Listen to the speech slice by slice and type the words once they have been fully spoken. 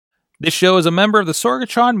This show is a member of the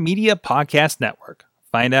Sorgatron Media Podcast Network.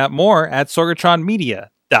 Find out more at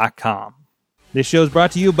sorgatronmedia.com. This show is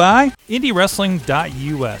brought to you by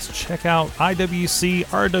IndieWrestling.us. Check out IWC,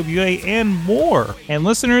 RWA, and more. And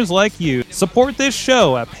listeners like you, support this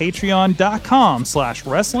show at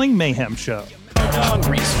patreon.com/Wrestling Mayhem Show.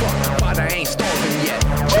 Hungry as fuck, but I ain't starving yet.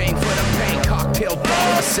 Paying for the pain, cocktail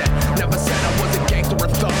bar set. Never said I was a gangster or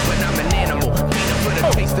thug, but I'm an animal. Feeding for the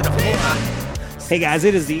taste of the fly. Hey guys,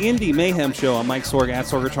 it is the Indie Mayhem Show. I'm Mike Sorg at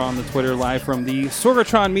Sorgatron on the Twitter, live from the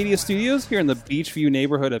Sorgatron Media Studios here in the Beachview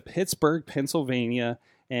neighborhood of Pittsburgh, Pennsylvania.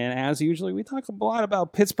 And as usually, we talk a lot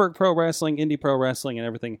about Pittsburgh pro wrestling, indie pro wrestling, and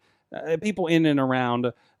everything. People in and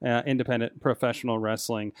around independent professional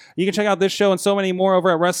wrestling. You can check out this show and so many more over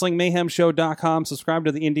at WrestlingMayhemShow.com. Subscribe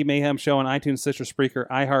to the Indie Mayhem Show on iTunes, Stitcher, Spreaker,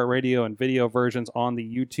 iHeartRadio, and video versions on the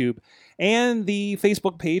YouTube and the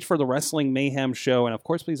Facebook page for the Wrestling Mayhem Show. And of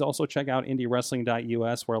course, please also check out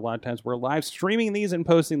IndieWrestling.us, where a lot of times we're live streaming these and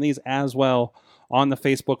posting these as well on the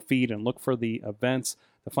Facebook feed. And look for the events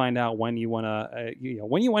to find out when you want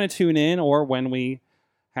to tune in or when we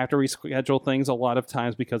have to reschedule things a lot of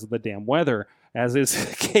times because of the damn weather, as is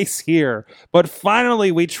the case here. But finally,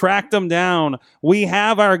 we tracked them down. We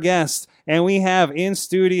have our guest, and we have in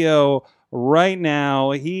studio right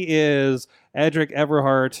now. He is Edric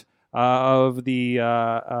Everhart of the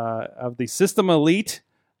System Elite.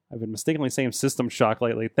 I've been mistakenly saying System Shock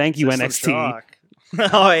lately. Thank you, System NXT. Shock.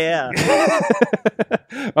 Oh, yeah.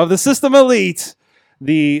 Of the System Elite,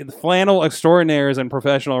 the flannel extraordinaires in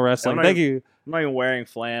professional wrestling. Thank you. I'm not even wearing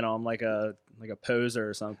flannel. I'm like a poser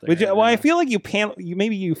or something. I feel like you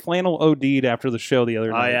flannel OD'd after the show the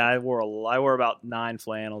other night. Oh yeah, I wore about 9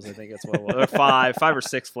 flannels. I think that's what it was. Or five or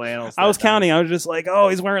six flannels. I was counting. I was just like, oh,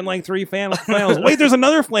 he's wearing like 3 flannels. Wait, there's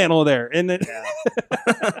another flannel there. And then,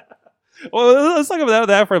 well, let's talk about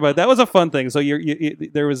that for a minute. That was a fun thing. So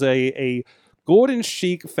there was a Golden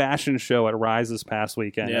Chic fashion show at Rise this past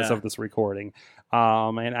weekend as of this recording.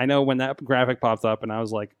 And I know when that graphic popped up, and I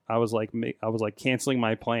was like canceling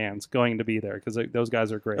my plans going to be there because those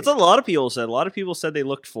guys are great. That's what a lot of people said. A lot of people said they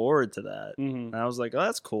looked forward to that. Mm-hmm. And I was like, oh,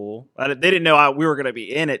 that's cool. They didn't know we were going to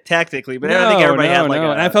be in it technically, but I think everybody had like.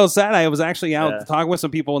 And I felt sad. I was actually out talking with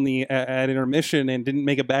some people in the at intermission and didn't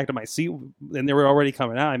make it back to my seat, and they were already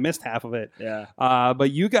coming out. I missed half of it. Yeah.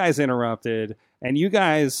 But you guys interrupted, and you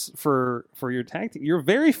guys for your tag team, you're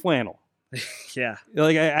very flannel. Yeah,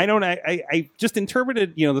 like I just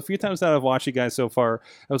interpreted, the few times that I've watched you guys so far,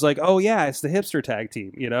 I was like, oh yeah, it's the hipster tag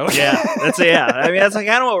team, Yeah, that's I mean, that's like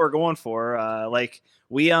kind of what we're going for. Like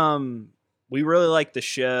we really like the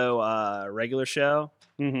show, regular show,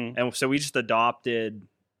 and so we just adopted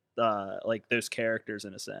like those characters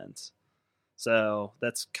in a sense. So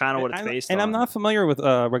that's kind of what it's based on. And I'm not familiar with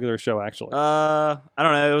regular show, actually. I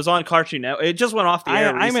don't know. It was on Cartoon Network. It just went off the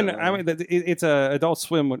air recently. It's a Adult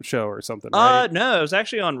Swim show or something, right? No, it was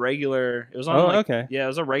actually on regular. It was on okay. Yeah, it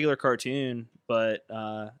was a regular cartoon, but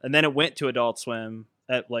and then it went to Adult Swim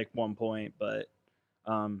at like one point, but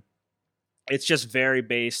it's just very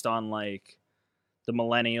based on like the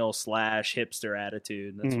millennial / hipster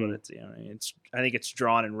attitude. That's what it's. I think it's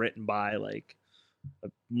drawn and written by like a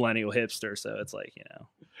millennial hipster, so it's like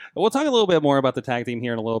we'll talk a little bit more about the tag team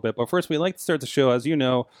here in a little bit, but first we like to start the show, as you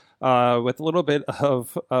know, with a little bit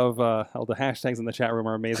of the hashtags in the chat room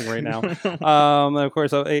are amazing right now. Of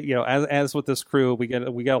course, as with this crew, we get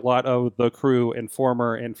a lot of the crew and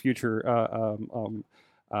former and future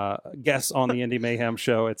guests on the Indie Mayhem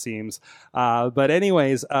Show, it seems. But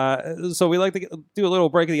anyways, so we like to do a little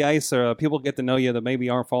break of the ice. People get to know you that maybe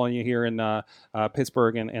aren't following you here in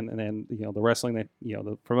Pittsburgh and the wrestling that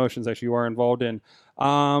the promotions that you are involved in.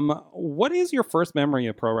 What is your first memory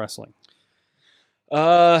of pro wrestling?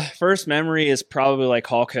 First memory is probably like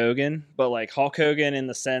Hulk Hogan, but like Hulk Hogan in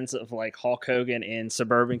the sense of like Hulk Hogan in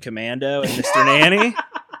Suburban Commando and Mr. Nanny.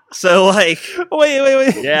 So like,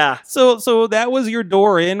 wait, yeah. So that was your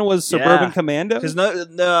door in, was Suburban Commando? Because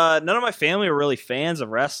none of my family were really fans of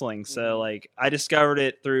wrestling, so like I discovered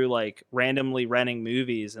it through like randomly renting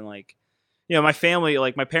movies, and like my family,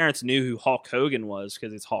 like my parents knew who Hulk Hogan was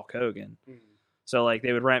because it's Hulk Hogan. So like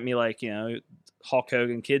they would rent me like Hulk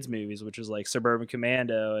Hogan kids movies, which was like Suburban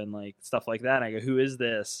Commando and like stuff like that. And I go, who is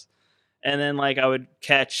this? And then like I would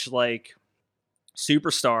catch like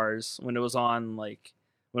Superstars when it was on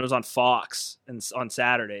Fox and on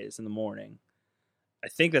Saturdays in the morning. I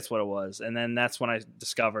think that's what it was. And then that's when I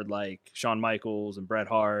discovered like Shawn Michaels and Bret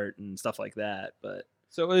Hart and stuff like that. But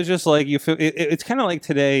so it was just like you feel it's kind of like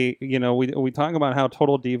today, we talk about how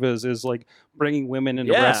Total Divas is like bringing women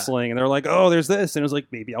into wrestling, and they're like, oh, there's this, and it was like,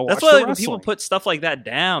 maybe I'll watch. That's why like, when people put stuff like that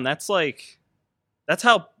down, that's like that's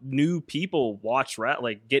how new people watch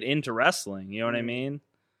like get into wrestling. You know what I mean?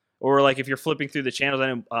 Or like if you're flipping through the channels,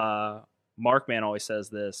 I know Markman always says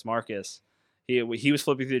this. Marcus, he was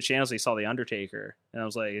flipping through the channels, and he saw the Undertaker, and I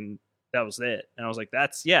was like, and that was it. And I was like,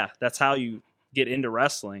 that's how you get into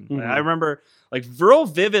wrestling. Like, I remember like real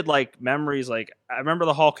vivid like memories. Like I remember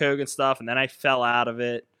the Hulk Hogan stuff, and then I fell out of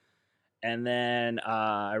it. And then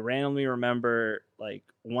I randomly remember like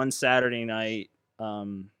one Saturday night,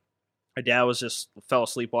 my dad fell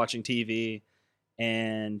asleep watching TV,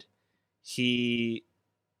 and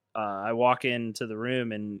I walk into the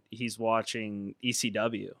room and he's watching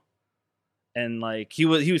ECW, and like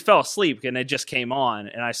he fell asleep and it just came on,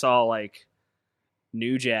 and I saw like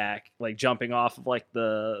New Jack like jumping off of like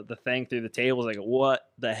the thing through the tables, like what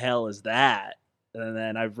the hell is that? And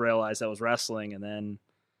then I realized that was wrestling, and then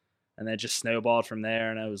it just snowballed from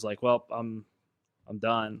there, and I was like, well, I'm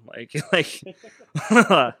done. Like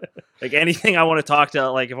like anything I want to talk to,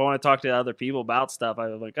 like if I want to talk to other people about stuff, I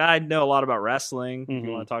was like, I know a lot about wrestling. If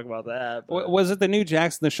you want to talk about that. But. Was it the New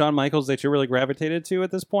Jacks and the Shawn Michaels that you really gravitated to at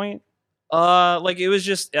this point? Like it was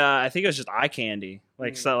just, I think it was just eye candy.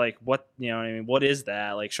 Like, so like what, you know what I mean? What is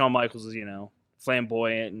that? Like Shawn Michaels is,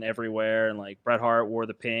 flamboyant and everywhere. And like Bret Hart wore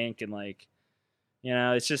the pink, and like,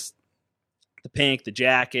 it's just the pink, the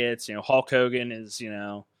jackets, Hulk Hogan is,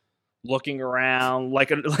 looking around like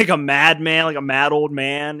a madman, like a mad old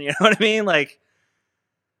man. You know what I mean? Like,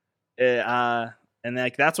 and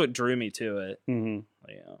like, that's what drew me to it.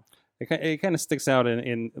 It kind of sticks out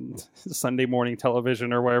in Sunday morning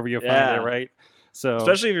television or wherever you find it, right? So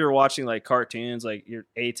especially if you're watching like cartoons, like your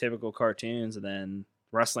atypical cartoons, and then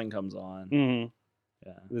wrestling comes on.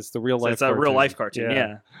 Yeah, it's the real life. It's a real life cartoon.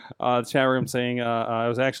 Yeah. The chat room saying it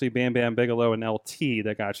was actually Bam Bam Bigelow and LT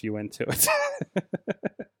that got you into it.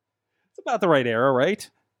 It's about the right era, right?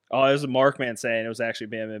 Oh, it was a Markman saying it was actually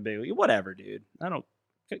Bam Bam Bigelow. Whatever, dude.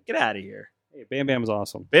 Get out of here. Hey, Bam Bam was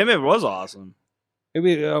awesome. Bam Bam was awesome. I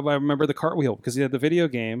remember the cartwheel because he had the video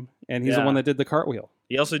game, and he's the one that did the cartwheel.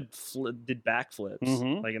 He also did backflips,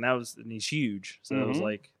 and he's huge, so it was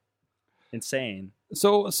like insane.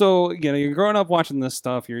 So you're growing up watching this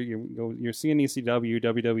stuff. You're seeing ECW,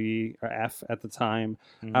 WWF at the time.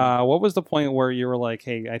 What was the point where you were like,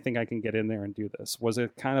 "Hey, I think I can get in there and do this"? Was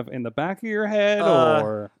it kind of in the back of your head,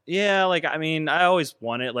 or? Yeah, like I mean, I always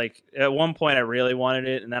wanted. Like at one point, I really wanted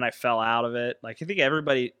it, and then I fell out of it. Like I think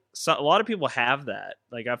a lot of people have that.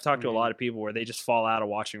 Like I've talked to a lot of people where they just fall out of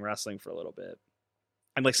watching wrestling for a little bit,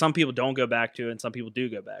 and like some people don't go back to it, and some people do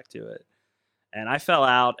go back to it. And I fell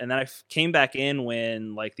out, and then I came back in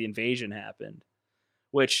when like the invasion happened,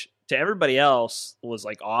 which to everybody else was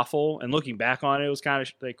like awful. And looking back on it, it was kind of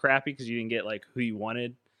like crappy because you didn't get like who you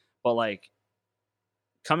wanted. But like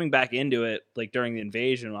coming back into it, like during the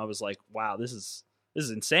invasion, I was like, wow, this is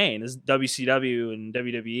insane. This is WCW and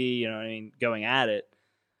WWE, you know what I mean, going at it.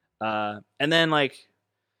 And then like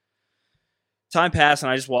time passed, and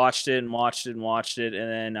I just watched it. And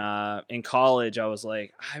then in college, I was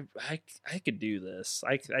like, I could do this.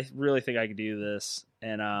 I really think I could do this.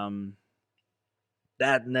 And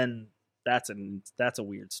that's a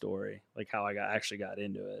weird story, like how I actually got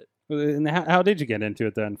into it. And how did you get into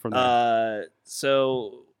it then? From there?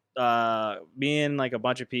 So me and like a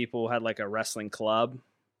bunch of people had like a wrestling club,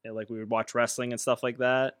 and, like we would watch wrestling and stuff like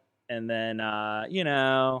that. And then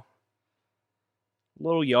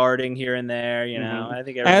little yarding here and there, I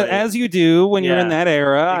think as you do when you're in that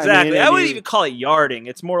era. Exactly. I wouldn't even call it yarding.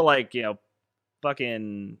 It's more like,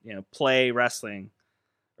 fucking, play wrestling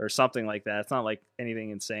or something like that. It's not like anything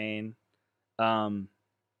insane. But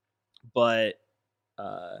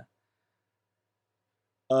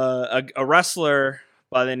a wrestler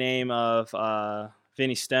by the name of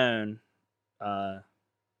Vinny Stone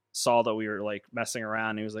saw that we were like messing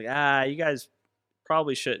around. And he was like, you guys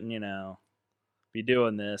probably shouldn't, be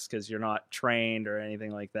doing this because you're not trained or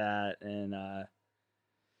anything like that. And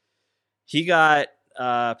he got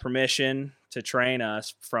permission to train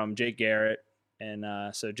us from Jake Garrett,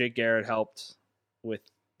 and so Jake Garrett helped with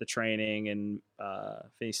the training, and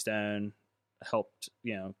Vinny Stone helped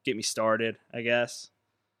get me started, I guess.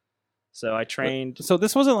 So I trained. So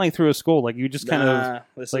this wasn't like through a school, like you just kind of.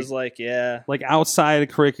 This is like like outside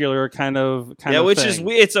curricular kind of which thing.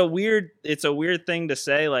 Is it's a weird thing to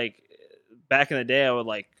say. Like back in the day, I would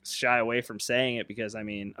like shy away from saying it because I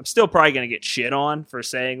mean I'm still probably gonna get shit on for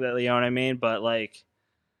saying that, you know what I mean? But like,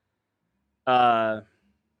 a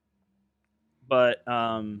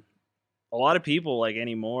lot of people like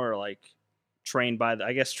anymore like trained by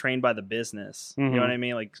the business. You know what I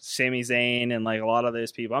mean? Like Sami Zayn and like a lot of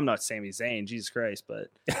those people. I'm not Sami Zayn, Jesus Christ, but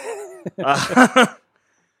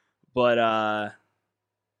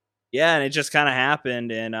yeah, and it just kind of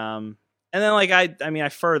happened, and then like I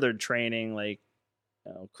furthered training, like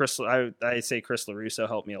Chris. I say Chris LaRusso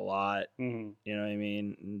helped me a lot. Mm-hmm. You know what I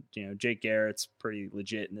mean? And, Jake Garrett's pretty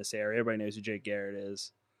legit in this area. Everybody knows who Jake Garrett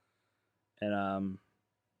is, and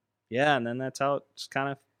yeah, and then that's how it's kind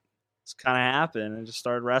of happened, and just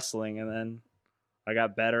started wrestling, and then I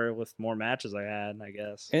got better with more matches I had, I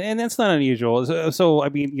guess. And that's not unusual. So I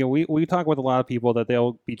mean, we talk with a lot of people that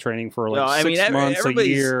they'll be training for like 6 months, a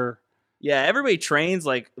year. Yeah, everybody trains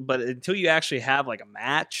but until you actually have like a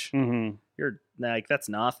match, Mm-hmm. you're like, that's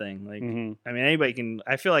nothing. Like, Mm-hmm. I mean,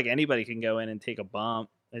 I feel like anybody can go in and take a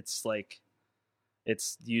bump. It's like,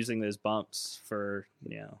 it's using those bumps for,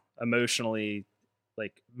 emotionally,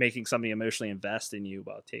 like making somebody emotionally invest in you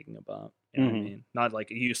while taking a bump. You know what I mean? Not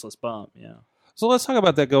like a useless bump. Yeah. So let's talk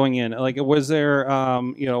about that going in. Like, was there,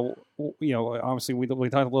 obviously we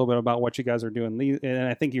talked a little bit about what you guys are doing, and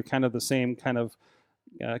I think you're kind of the same kind of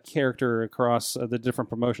character across the different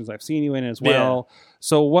promotions I've seen you in as well. Yeah.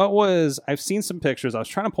 So I've seen some pictures. I was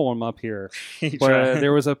trying to pull them up here, but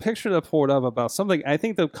there was a picture that pulled up about something. I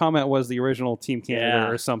think the comment was the original Team Canada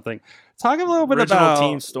or something. Talk a little bit about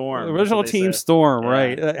Team Storm. Original Team Storm,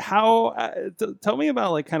 right? Tell me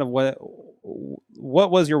about like kind of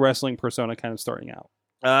what was your wrestling persona kind of starting out?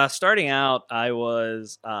 Starting out, I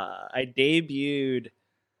debuted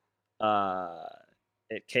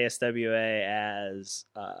at KSWA as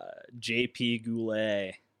JP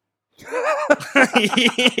Goulet.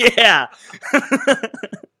 Yeah.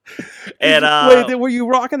 And wait, were you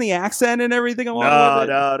rocking the accent and everything along with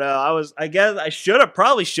it? No. I guess I should have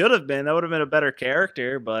been. That would have been a better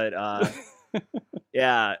character, but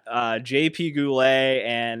yeah. JP Goulet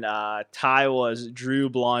and Ty was Drew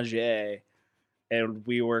Blanger, and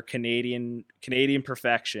we were Canadian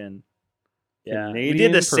Perfection. Yeah, we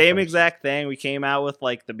did the same exact thing. We came out with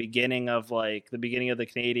like the beginning of the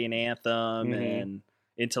Canadian anthem and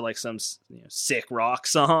into like some sick rock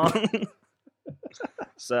song.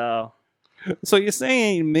 So you're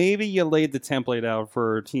saying maybe you laid the template out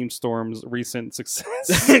for Team Storm's recent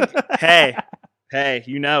success? hey,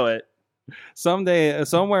 you know it. Someday,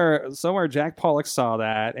 somewhere, Jack Pollock saw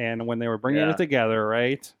that, and when they were bringing it together,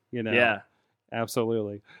 right? Yeah,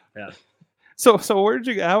 absolutely. Yeah. So where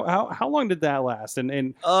did you? How long did that last?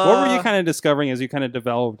 And what were you kind of discovering as you kind of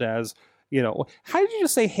developed as? How did you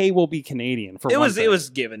just say, "Hey, we'll be Canadian"? It was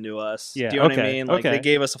given to us. Yeah, do you know what I mean? Like they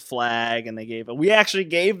gave us a flag, and we actually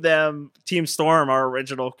gave them Team Storm our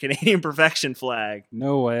original Canadian Perfection flag.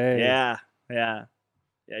 No way. Yeah.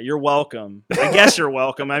 You're welcome. I guess you're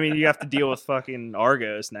welcome. I mean, you have to deal with fucking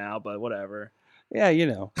Argos now, but whatever. Yeah,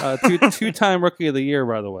 two-time Rookie of the Year,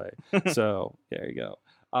 by the way. So there you go.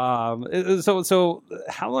 So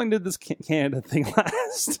how long did this Canada thing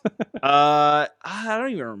last? I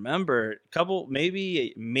don't even remember.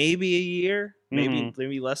 Maybe a year,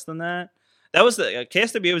 maybe less than that. That was the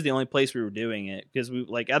KSWA was the only place we were doing it, because we,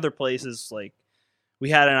 like other places, like we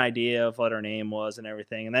had an idea of what our name was and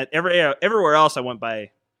everything, and that everywhere else I went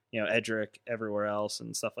by Edric everywhere else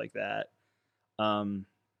and stuff like that. But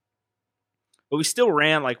we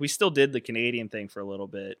still did the Canadian thing for a little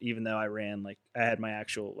bit, even though I had my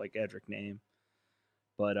actual Edric name.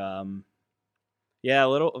 But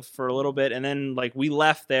yeah, for a little bit, and then we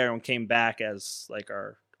left there and came back as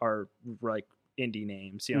our indie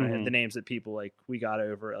names, the names that people we got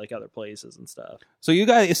over at other places and stuff. So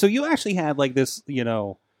you actually had this,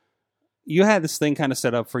 you had this thing kind of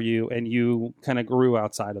set up for you, and you kind of grew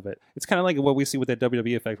outside of it. It's kind of like what we see with that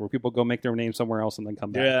WWE effect, where people go make their name somewhere else and then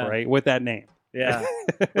come back, right, with that name. Yeah,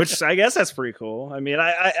 which I guess that's pretty cool. I mean,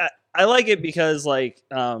 I like it because I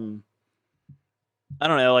don't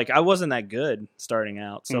know, I wasn't that good starting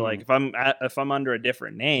out. So if I'm under a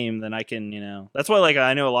different name, then I can, that's why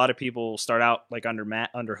I know a lot of people start out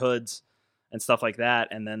under hoods and stuff like that,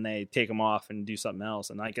 and then they take them off and do something else.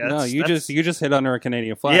 And you just hit under a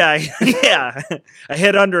Canadian flag. Yeah. I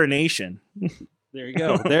hit under a nation. There you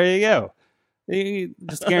go. It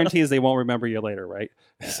just guarantees they won't remember you later, right?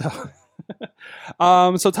 So.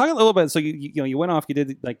 So talk a little bit. So you went off. You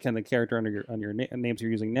did kind of character under your names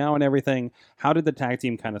you're using now and everything. How did the tag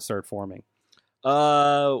team kind of start forming?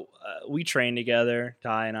 We trained together,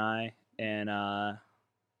 Ty and I, and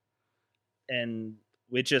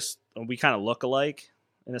we kind of look alike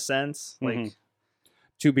in a sense,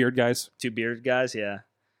 two beard guys. Yeah.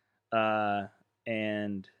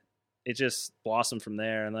 And it just blossomed from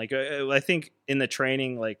there. And I think in the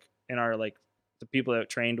training, in our the people that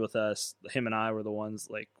trained with us, him and I were the ones,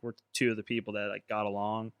 we're two of the people that got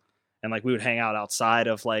along, and we would hang out outside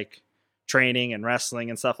of training and wrestling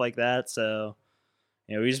and stuff like that. So,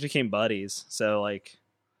 we just became buddies. So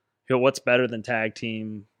what's better than tag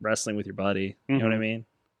team wrestling with your buddy? You know what I mean?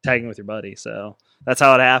 Tagging with your buddy. So that's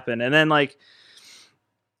how it happened. And then like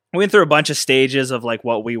we went through a bunch of stages of like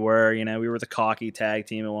what we were. You know, we were the cocky tag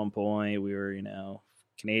team at one point. We were, you know,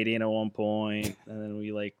 Canadian at one point, and then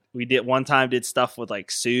we did stuff with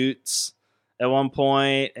like suits at one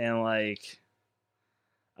point, and like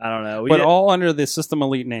I don't know, but all under the System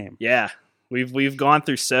Elite name. Yeah, we've gone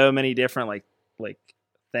through so many different like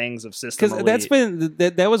things of System Elite. That's been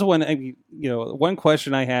that was one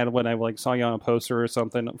question I had when I like saw you on a poster or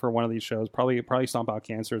something for one of these shows. Probably Stomp Out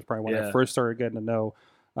Cancer is probably when I first started getting to know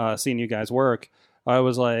seeing you guys work. I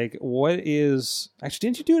was like, what is...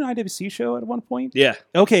 Actually, didn't you do an IWC show at one point? Yeah.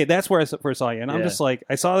 Okay, that's where I first saw you. And I'm just like,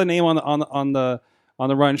 I saw the name on the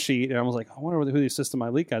run sheet, and I was like, I wonder who these System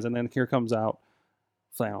Elite guys. And then here comes out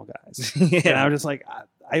Flannel Guys. And I was just like,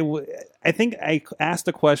 I think I asked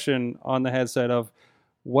a question on the headset of,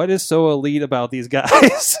 what is so elite about these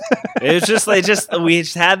guys? It was just we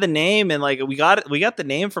just had the name, and like we got the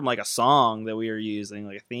name from like a song that we were using,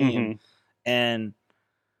 like a theme, and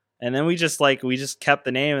then we just kept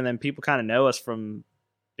the name, and then people kind of know us from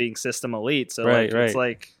being System Elite. So it's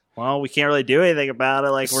like, well, we can't really do anything about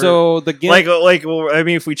it. Like well, I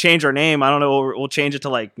mean, if we change our name, I don't know, we'll change it to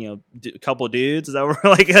like, you know, a couple of dudes. Is that what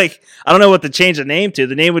we're like I don't know what to change the name to.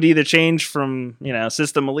 The name would either change from, you know,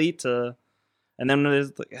 System Elite to, and then there's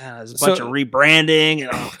a bunch of rebranding, and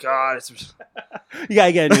oh god, you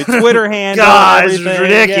gotta get a new Twitter handle. God, it's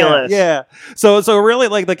ridiculous. Yeah. So really,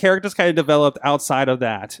 like the characters kind of developed outside of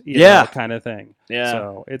that, you know, kind of thing. Yeah.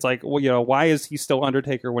 So it's like, well, you know, why is he still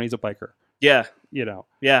Undertaker when he's a biker? Yeah. You know.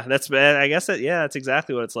 Yeah, I guess that's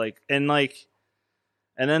exactly what it's like, and like,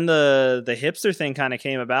 and then the hipster thing kind of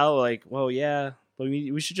came about. Like, well, yeah, but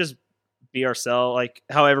we should just be ourselves, like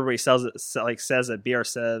how everybody says it, be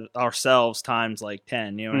ourselves times like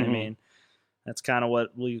 10. You know what I mean? That's kind of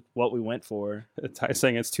what we went for. Ty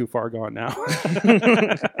saying it's too far gone now.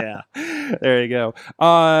 Yeah, there you go.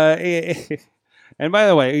 And by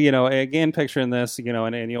the way, you know, again, picturing this, you know,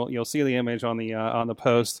 and you'll see the image on the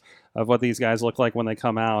post of what these guys look like when they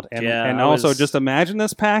come out, and also just imagine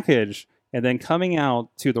this package and then coming out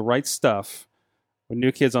to the right stuff with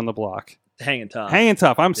New Kids on the Block. Hanging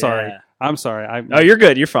tough. I'm sorry. Yeah. I'm sorry. Oh, you're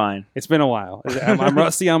good. You're fine. It's been a while. I'm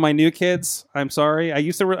rusty on my New Kids. I'm sorry. I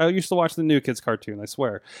used to watch the New Kids cartoon. I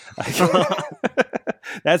swear.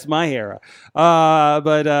 That's my era.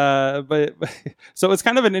 But so it's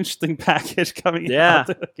kind of an interesting package coming out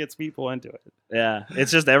that gets people into it. Yeah,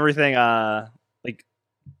 it's just everything.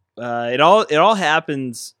 It all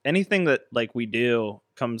happens. Anything that like we do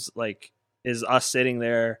comes like is us sitting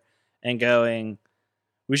there and going,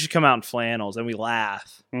 we should come out in flannels, and we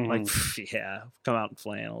laugh. Like, yeah, come out in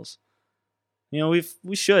flannels. You know,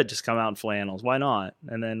 we should just come out in flannels. Why not?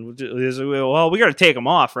 And then we got to take them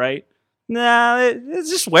off, right? Nah, it's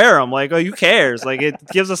just wear them. Like, oh, who cares? Like, it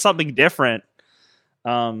gives us something different.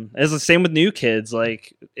 It's the same with New Kids.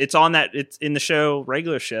 Like, it's in the show,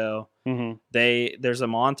 regular show. There's a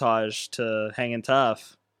montage to Hanging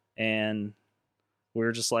Tough, and we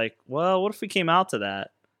were just like, well, what if we came out to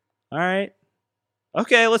that? All right.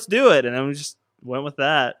 Okay, let's do it. And then we just went with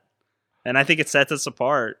that. And I think it sets us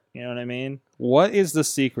apart. You know what I mean? What is the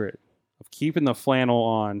secret of keeping the flannel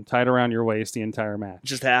on tied around your waist the entire match? It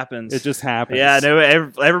just happens. It just happens. Yeah, no,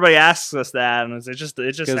 everybody asks us that, and it just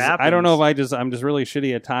happens. I don't know if I'm just really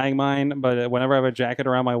shitty at tying mine, but whenever I have a jacket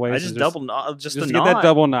around my waist, I just double knot, just get knot. that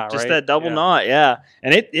double knot, just right? that double knot, yeah.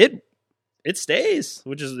 And it stays,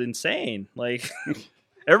 which is insane. Like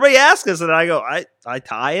everybody asks us, and I go, I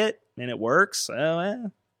tie it. And it works. So, yeah.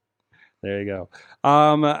 There you go.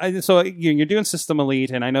 So you're doing System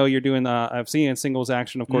Elite, and I know you're doing. I've seen you in singles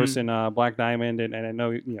action, of course, in Black Diamond, and I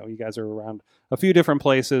know you guys are around a few different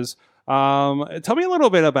places. Tell me a little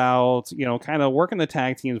bit about kind of working the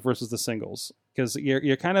tag teams versus the singles, because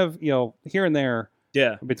you're kind of here and there.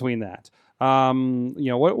 Yeah. Between that,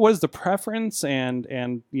 what is the preference, and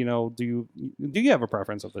do you have a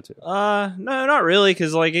preference of the two? No, not really,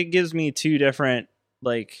 because like it gives me two different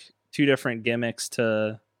gimmicks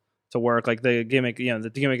to work. Like the gimmick,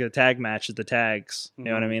 the gimmick of the tag match is the tags. You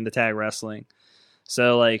know what I mean? The tag wrestling.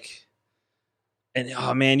 So like, and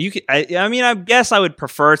oh man, I guess I would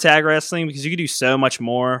prefer tag wrestling because you could do so much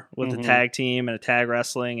more with the tag team and a tag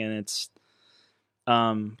wrestling, and it's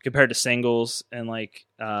compared to singles and like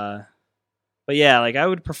but yeah, like I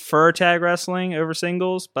would prefer tag wrestling over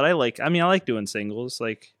singles, but I like doing singles.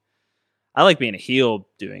 Like I like being a heel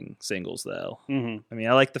doing singles though. I mean,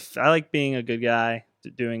 I like being a good guy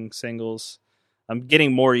doing singles. I'm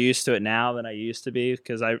getting more used to it now than I used to be,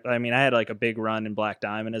 because I had like a big run in Black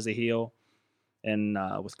Diamond as a heel, and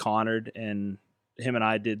with Connard, and him and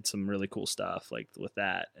I did some really cool stuff like with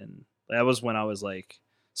that, and that was when I was like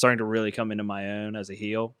starting to really come into my own as a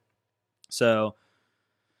heel. So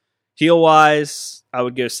heel wise, I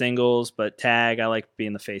would go singles, but tag, I like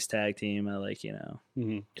being the face tag team. I like,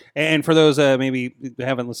 Mm-hmm. And for those maybe who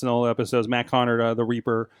haven't listened to all the episodes, Matt Connard, the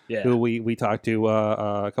Reaper, who we talked to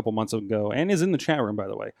a couple months ago, and is in the chat room, by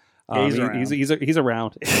the way. He's around. He's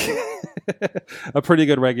around. A pretty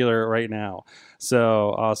good regular right now.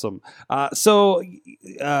 So awesome. So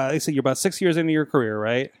you're about 6 years into your career,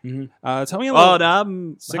 right? Mm-hmm. Tell me a little.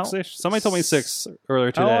 I'm 6-ish. Somebody told me 6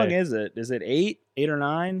 earlier today. How long is it? Is it 8 or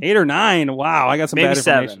 9? 8 or 9. Wow, I got some maybe bad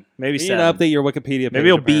 7. information. Maybe You 7. need to update your Wikipedia page. Maybe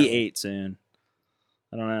it'll be apparently. 8 soon.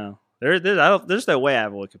 I don't know. There's no way I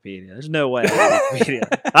have a Wikipedia. There's no way I have a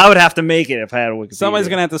Wikipedia. I would have to make it if I had a Wikipedia. Somebody's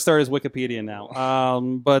gonna have to start his Wikipedia now.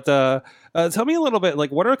 But tell me a little bit,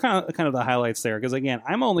 like, what are kind of the highlights there? Because again,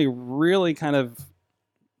 I'm only really kind of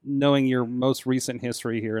knowing your most recent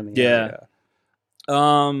history here in the area.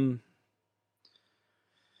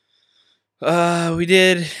 We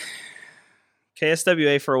did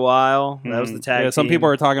KSWA for a while. That was the tag team. Some people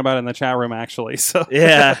are talking about it in the chat room actually. So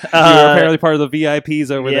yeah, you were apparently part of the VIPs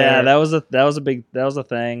over there. Yeah, that was a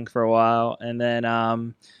thing for a while, and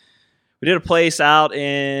then we did a place out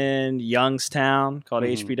in Youngstown called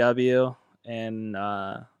HPW, and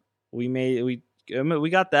we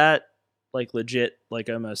got that like legit, like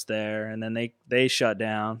almost there, and then they shut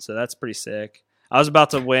down, so that's pretty sick. I was about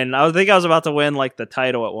to win. I was about to win like the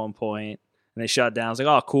title at one point, and they shut down. I was like,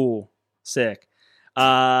 oh, cool, sick.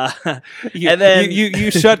 And then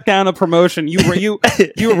you shut down a promotion. You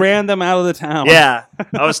ran them out of the town. Yeah,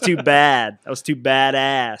 I was too bad. I was too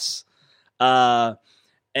badass.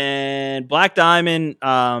 And Black Diamond.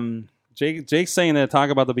 Jake's saying to talk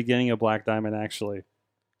about the beginning of Black Diamond actually.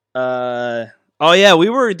 Oh yeah, we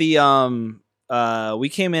were the we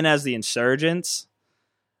came in as the Insurgents.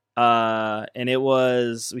 And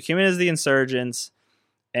we came in as the Insurgents,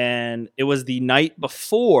 and it was the night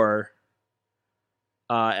before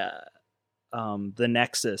the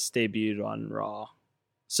Nexus debuted on Raw.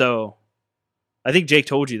 So I think Jake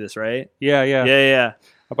told you this, right? Yeah.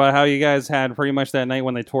 About how you guys had pretty much that night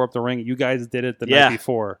when they tore up the ring. You guys did it the night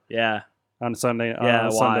before. Yeah. On Sunday. Yeah,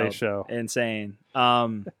 on Sunday show. Insane.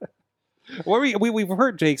 Well, we've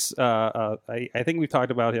heard Jake's. I think we've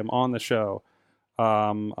talked about him on the show.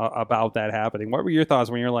 About that happening. What were your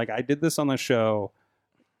thoughts when you're like, I did this on the show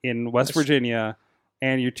in West Virginia,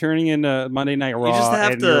 and you're turning into Monday Night Raw? You just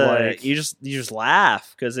have to. You just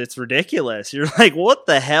laugh because it's ridiculous. You're like, what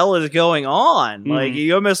the hell is going on? Mm-hmm. Like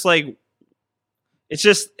you almost like. It's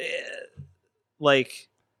just like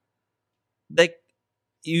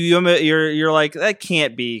you're like, that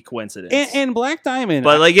can't be coincidence. And Black Diamond,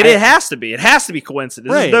 but like it has to be. It has to be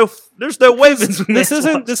coincidence. Right. There's no way this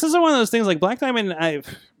isn't one of those things like Black Diamond.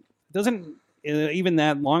 Doesn't even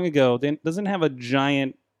that long ago doesn't have a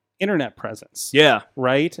giant internet presence. Yeah,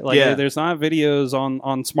 right. Like there's not videos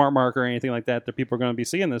on Smart Mark or anything like that people are going to be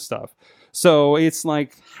seeing this stuff. So it's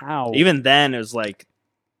like how even then it was like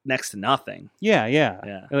next to nothing. Yeah.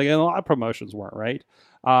 Like a lot of promotions weren't, right.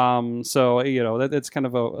 So that's kind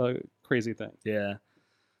of a crazy thing. Yeah.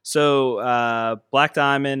 So Black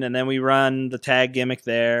Diamond, and then we run the tag gimmick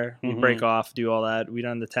there. We break off, do all that. We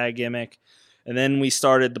run the tag gimmick, and then we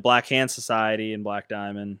started the Black Hand Society in Black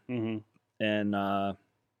Diamond, and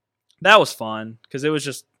that was fun because it was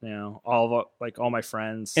just all my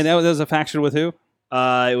friends. And that was a faction with who?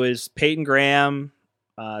 It was Peyton Graham,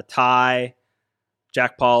 Ty,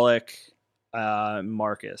 Jack Pollock,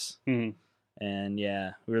 Marcus. And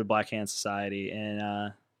yeah, we were the Black Hand Society,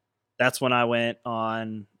 and that's when I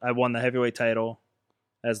won the heavyweight title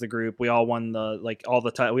as the group. We all won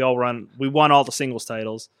we won all the singles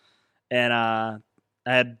titles, and I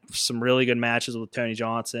had some really good matches with Tony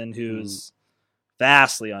Johnson, who's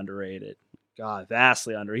vastly underrated. God,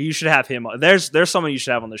 vastly underrated. You should have him. There's someone you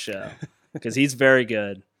should have on the show because he's very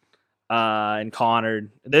good. And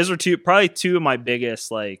Connor, those were probably two of my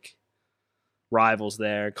biggest rivals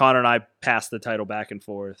there. Connor and I passed the title back and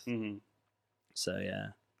forth. So yeah,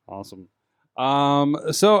 awesome.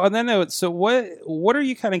 So on that note, so what are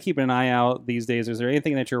you kind of keeping an eye out these days? Is there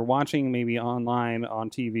anything that you're watching, maybe online, on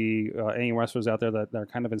TV, any wrestlers out there that are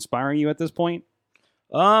kind of inspiring you at this point?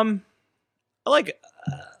 I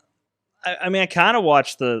kind of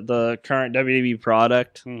watch the current WWE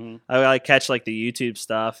product. I catch the YouTube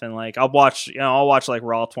stuff, and I'll watch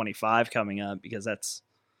Raw 25 coming up because that's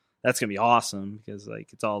gonna be awesome because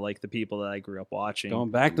it's all the people that I grew up watching.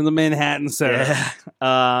 Going back to the Manhattan Center. Yeah.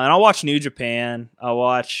 And I'll watch New Japan. I'll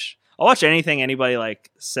watch anything anybody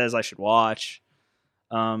says I should watch.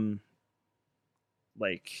 I'm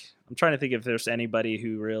I'm trying to think if there's anybody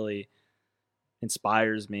who really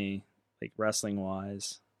inspires me, like wrestling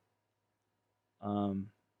wise. See,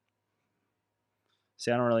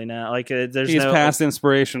 I don't really know. Like, there's He's no past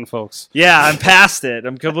inspiration, folks. Yeah, I'm past it.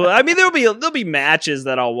 I'm completely. I mean, there'll be matches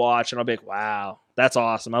that I'll watch and I'll be like, wow, that's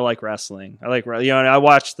awesome. I like wrestling. I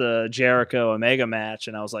watched the Jericho Omega match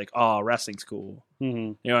and I was like, oh, wrestling's cool.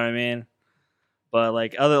 Mm-hmm. You know what I mean? But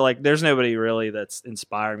there's nobody really that's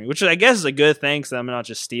inspired me, which I guess is a good thing because I'm not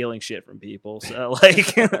just stealing shit from people. So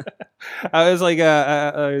like, I was like,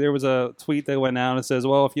 there was a tweet that went out and says,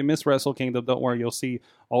 "Well, if you miss Wrestle Kingdom, don't worry, you'll see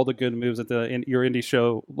all the good moves at your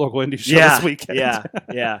local indie show this weekend."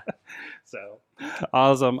 Yeah. So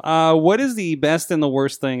awesome. What is the best and the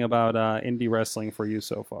worst thing about indie wrestling for you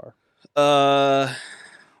so far?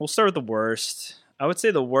 We'll start with the worst. I would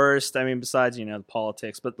say the worst. I mean, besides the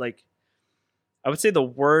politics, but like. I would say the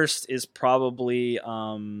worst is probably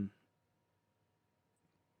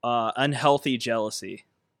unhealthy jealousy.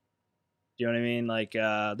 Do you know what I mean? Like,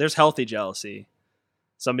 there's healthy jealousy.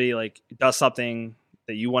 Somebody like does something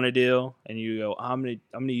that you want to do, and you go, "I'm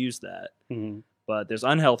gonna use that." Mm-hmm. But there's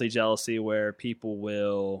unhealthy jealousy where people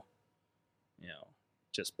will,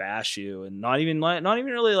 just bash you and not even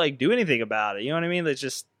really like do anything about it. You know what I mean? They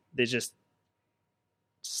just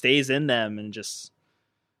stays in them and just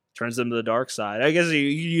turns them to the dark side. I guess you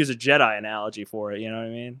use a Jedi analogy for it. You know what I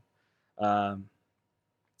mean?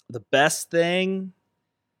 The best thing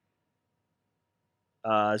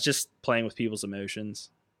is just playing with people's emotions.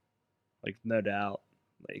 Like, no doubt.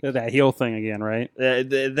 Like That heel thing again, right?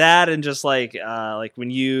 That and just like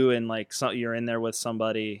when you and like you're in there with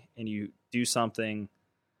somebody and you do something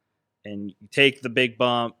and you take the big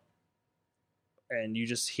bump and you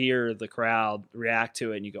just hear the crowd react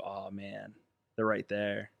to it and you go, "Oh man, they're right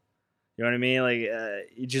there." You know what I mean? Like,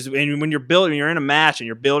 and when you're in a match and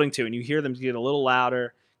you're building to, and you hear them get a little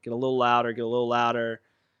louder,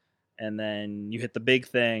 and then you hit the big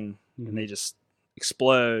thing, and they just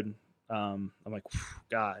explode. I'm like,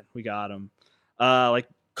 God, we got them. Like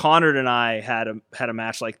Connor and I had a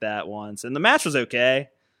match like that once, and the match was okay.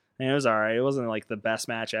 And it was all right. It wasn't like the best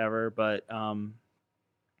match ever, but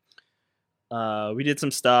we did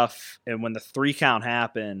some stuff, and when the 3 count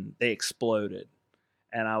happened, they exploded.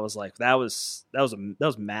 And I was like, that was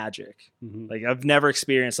magic. Mm-hmm. Like, I've never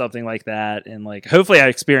experienced something like that, and like hopefully I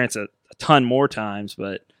experience it a ton more times.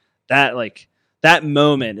 But that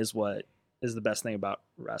moment is what is the best thing about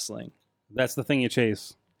wrestling. That's the thing you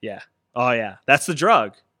chase. Yeah. Oh yeah. That's the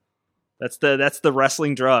drug. That's the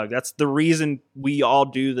wrestling drug. That's the reason we all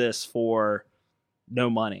do this for no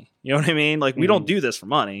money. You know what I mean? Like, we don't do this for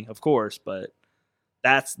money, of course, but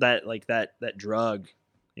that's that drug.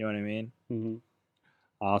 You know what I mean? Mm-hmm.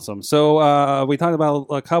 Awesome. So we talked about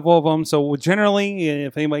a couple of them. So generally,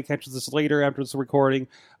 if anybody catches this later after this recording,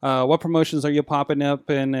 what promotions are you popping up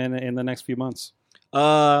in the next few months?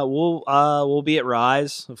 We'll be at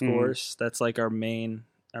Rise, of course. That's like our main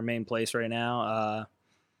place right now.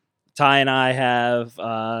 Ty and I have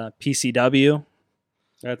PCW.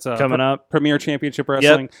 That's coming up. Premier Championship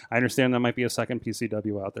Wrestling. Yep. I understand there might be a second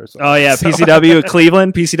PCW out there. So. Oh yeah, PCW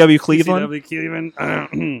Cleveland. PCW Cleveland. PCW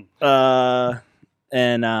Cleveland.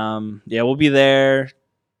 And we'll be there.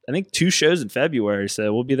 I think 2 shows in February,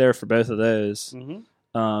 so we'll be there for both of those.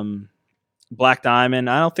 Mm-hmm. Black Diamond.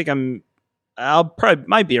 I don't think I'll probably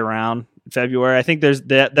might be around in February. I think there's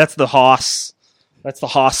that's the Haas. That's the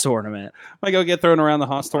Haas tournament. Might go get thrown around the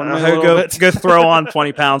Haas tournament. Go throw on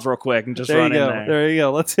 20 pounds real quick and just run in there. There you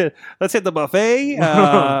go. Let's hit the buffet.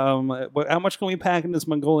 How much can we pack in this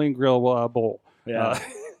Mongolian grill bowl? Yeah.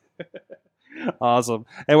 Awesome.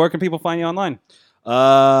 And where can people find you online?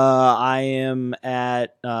 I am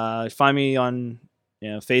at find me on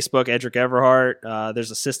Facebook, Edric Everhart.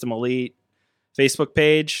 There's a System Elite Facebook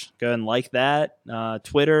page. Go and like that.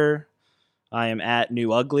 Twitter, I am at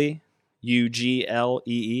New Ugly,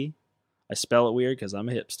 UGLEE. I spell it weird because I'm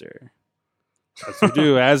a hipster.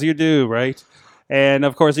 As you do, right? And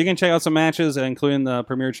of course, you can check out some matches, including the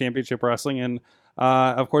Premier Championship Wrestling and.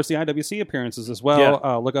 Of course, the IWC appearances as well.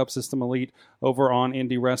 Yeah. Look up System Elite over on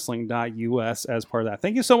indiewrestling.us as part of that.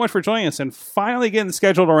 Thank you so much for joining us and finally getting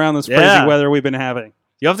scheduled around this crazy weather we've been having.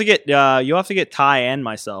 You have to get Ty and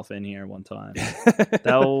myself in here one time.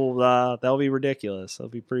 That'll be ridiculous. That'll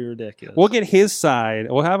be pretty ridiculous. We'll get his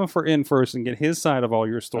side. We'll have him in first and get his side of all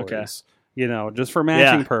your stories. Okay. Just for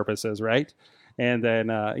matching purposes, right? And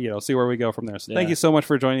then see where we go from there. So thank you so much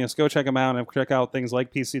for joining us. Go check them out and check out things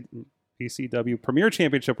like PCW, Premier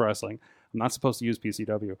Championship Wrestling. I'm not supposed to use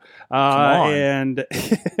PCW.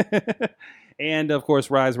 and of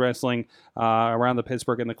course Rise Wrestling around the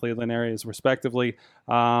Pittsburgh and the Cleveland areas, respectively.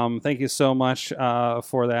 Thank you so much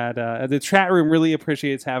for that. The chat room really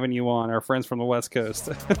appreciates having you on, our friends from the West Coast.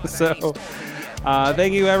 So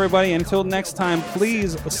thank you, everybody. Until next time,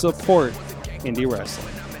 please support indie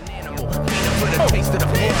wrestling.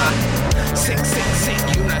 Sick,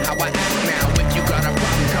 you know how I act now. If you got a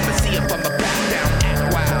problem, come and see if I'm a back down.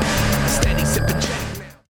 Act wild, steady sipping jack now.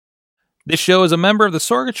 This show is a member of the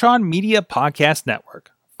Sorgatron Media Podcast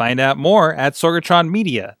Network. Find out more at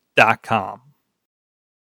sorgatronmedia.com.